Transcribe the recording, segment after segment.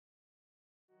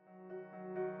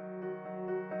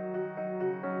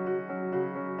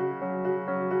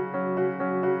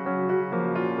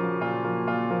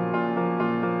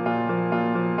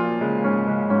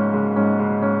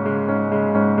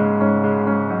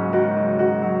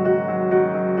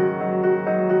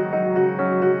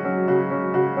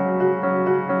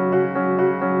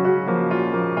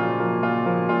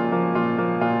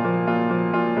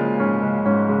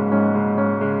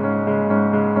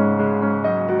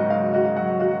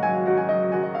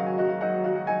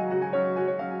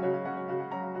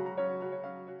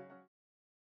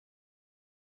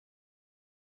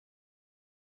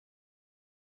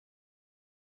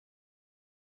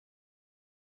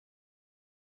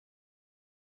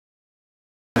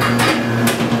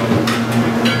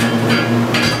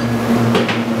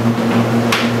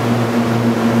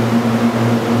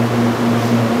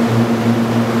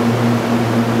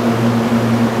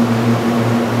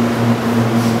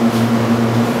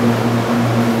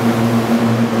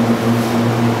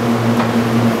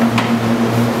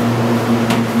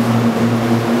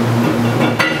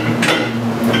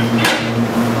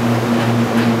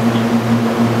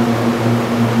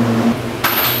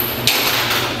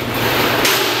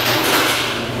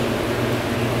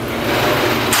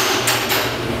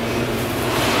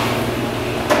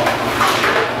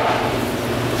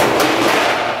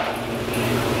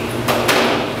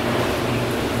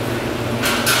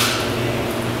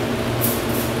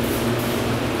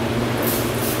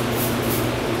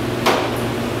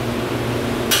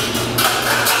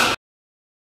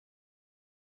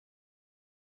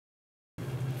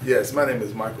Yes, my name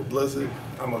is Michael Blizzard.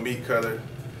 I'm a meat cutter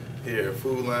here at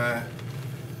Food Line,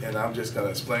 and I'm just going to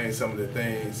explain some of the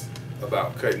things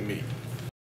about cutting meat.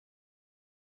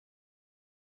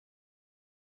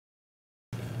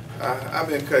 I've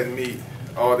been cutting meat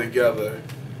altogether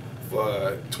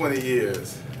for 20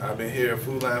 years. I've been here at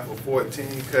Food Line for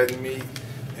 14 cutting meat,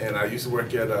 and I used to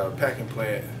work at a packing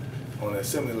plant on the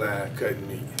assembly line cutting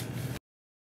meat.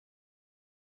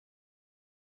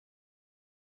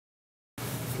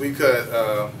 We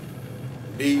cut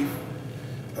beef,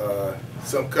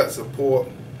 some cuts of pork,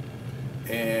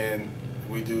 and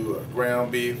we do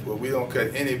ground beef, but we don't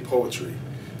cut any poultry.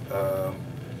 The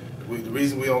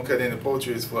reason we don't cut any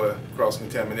poultry is for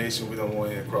cross-contamination. We don't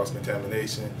want any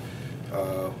cross-contamination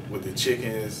with the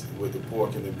chickens, with the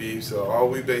pork and the beef. So all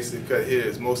we basically cut here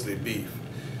is mostly beef.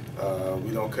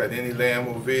 We don't cut any lamb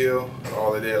or veal.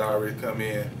 All of that already come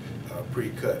in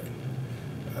pre-cut.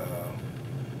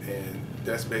 And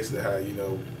that's basically how you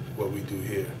know what we do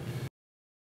here.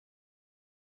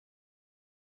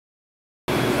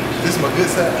 This is my good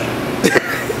side.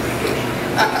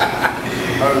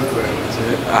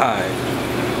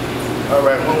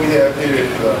 Alright, what we have here is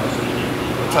the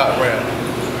top round.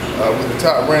 With the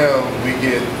top round, we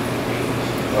get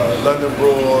London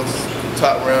broils,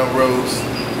 top round roast,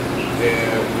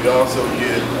 and we also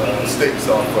get steaks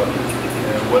off of it.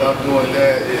 And what I'm doing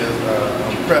that is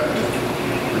I'm prepping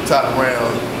the top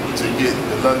round to get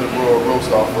the London broil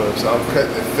roast off of it. So I'm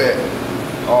cutting the fat,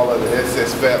 all of the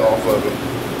excess fat off of it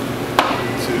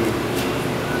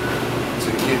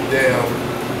to get down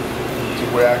to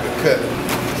where I can cut it.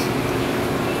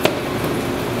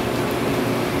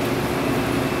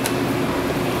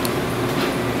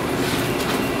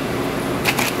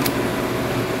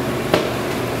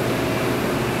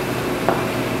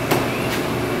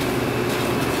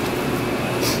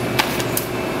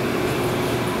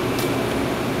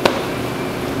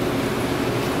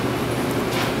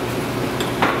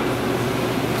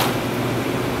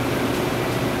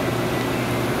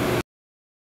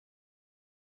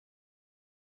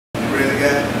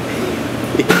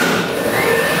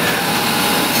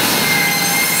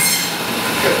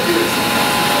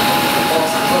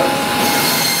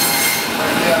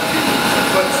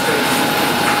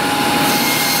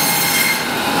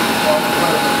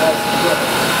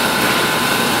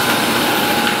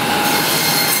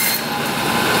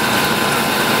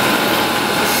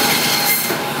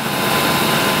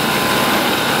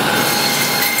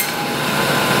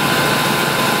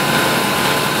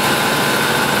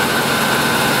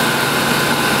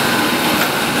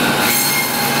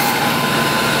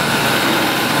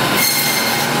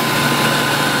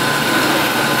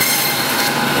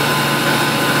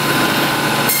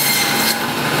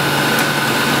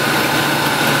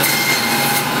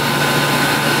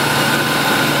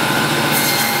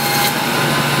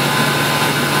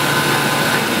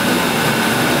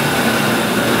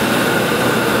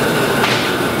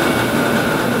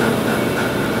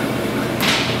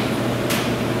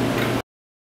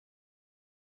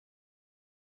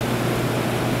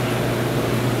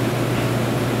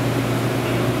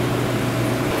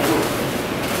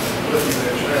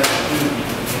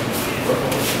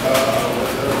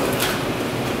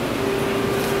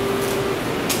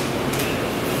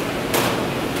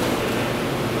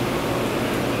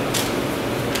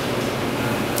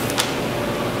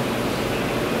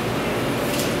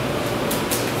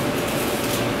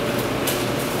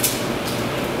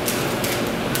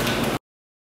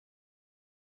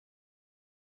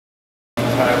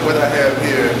 What I have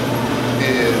here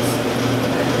is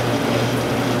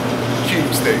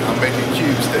cube steak. I'm making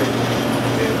cube steak.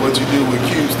 And what you do with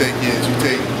cube steak is you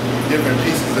take different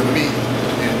pieces of meat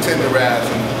and tenderize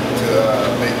them to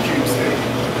make cube steak.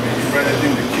 And you run it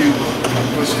through the cube,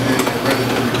 push it in and run it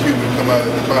through the cube and come out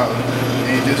at the bottom.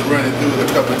 And you just run it through it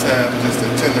a couple of times just to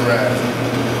tenderize it.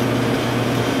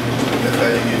 That's how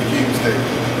you get cube steak.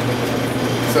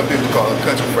 Some people call it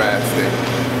country fried steak.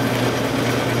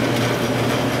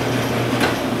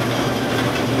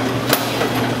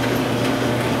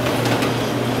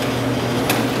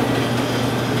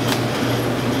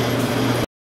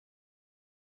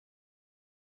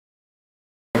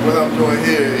 What I'm doing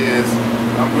here is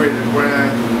I'm ready to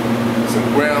grind some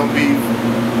ground beef.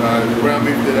 The ground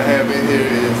beef that I have in here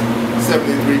is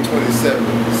 7327.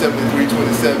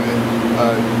 7327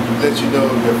 lets you know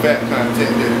the fat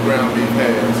content that the ground beef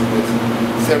has.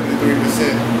 It's 73%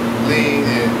 lean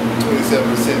and 27%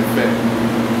 fat.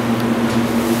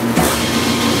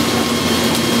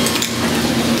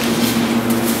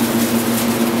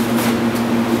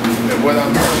 And what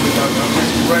I'm doing is I'm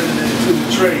just running it into the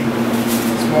tray.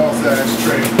 Small size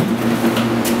tray.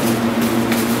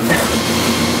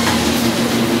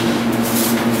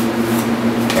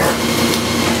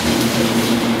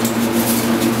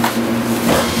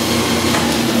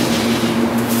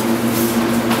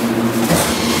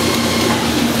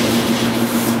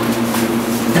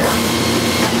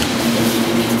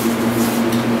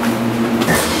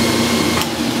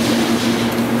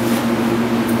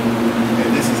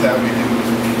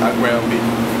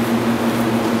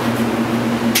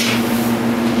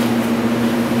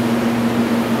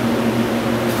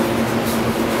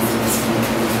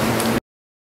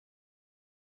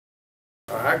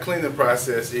 Our cleaning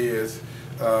process is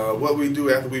what we do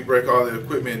after we break all the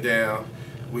equipment down.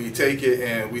 We take it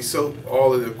and we soak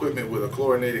all of the equipment with a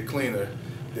chlorinated cleaner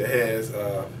that has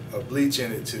a bleach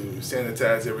in it to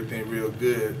sanitize everything real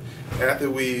good. After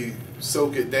we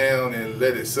soak it down and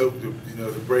let it soak, to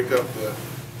break up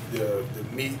the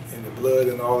meat and the blood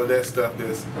and all of that stuff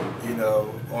that's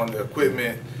on the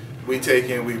equipment, we take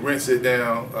and we rinse it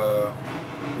down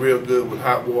real good with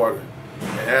hot water.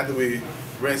 And after we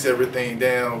rinse everything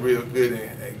down real good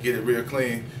and get it real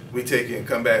clean, we take it and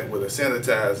come back with a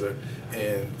sanitizer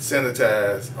and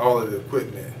sanitize all of the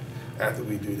equipment after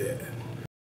we do that.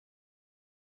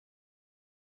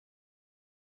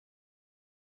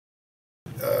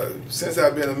 Since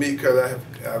I've been a meat cutter,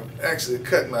 I've actually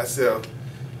cut myself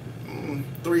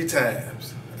 3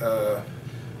 times.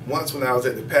 Once when I was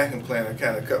at the packing plant, I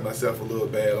kind of cut myself a little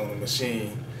bad on the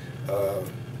machine,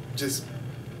 just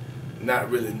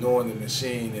not really knowing the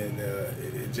machine, and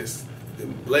the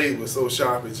blade was so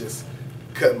sharp it just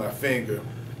cut my finger.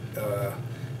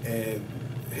 And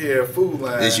here at Food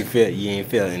Line, Did you feel? You didn't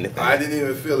feel anything? I didn't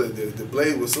even feel it. The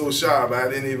blade was so sharp, I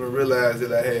didn't even realize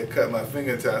that I had cut my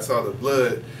finger until I saw the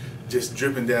blood just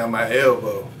dripping down my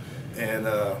elbow. And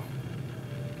I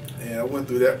went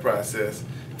through that process.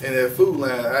 And at Food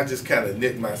Line, I just kind of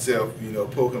nicked myself,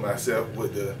 poking myself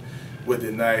with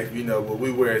the knife, but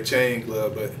we wear a chain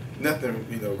glove, but nothing,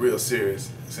 real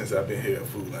serious since I've been here at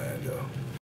Food Line, though.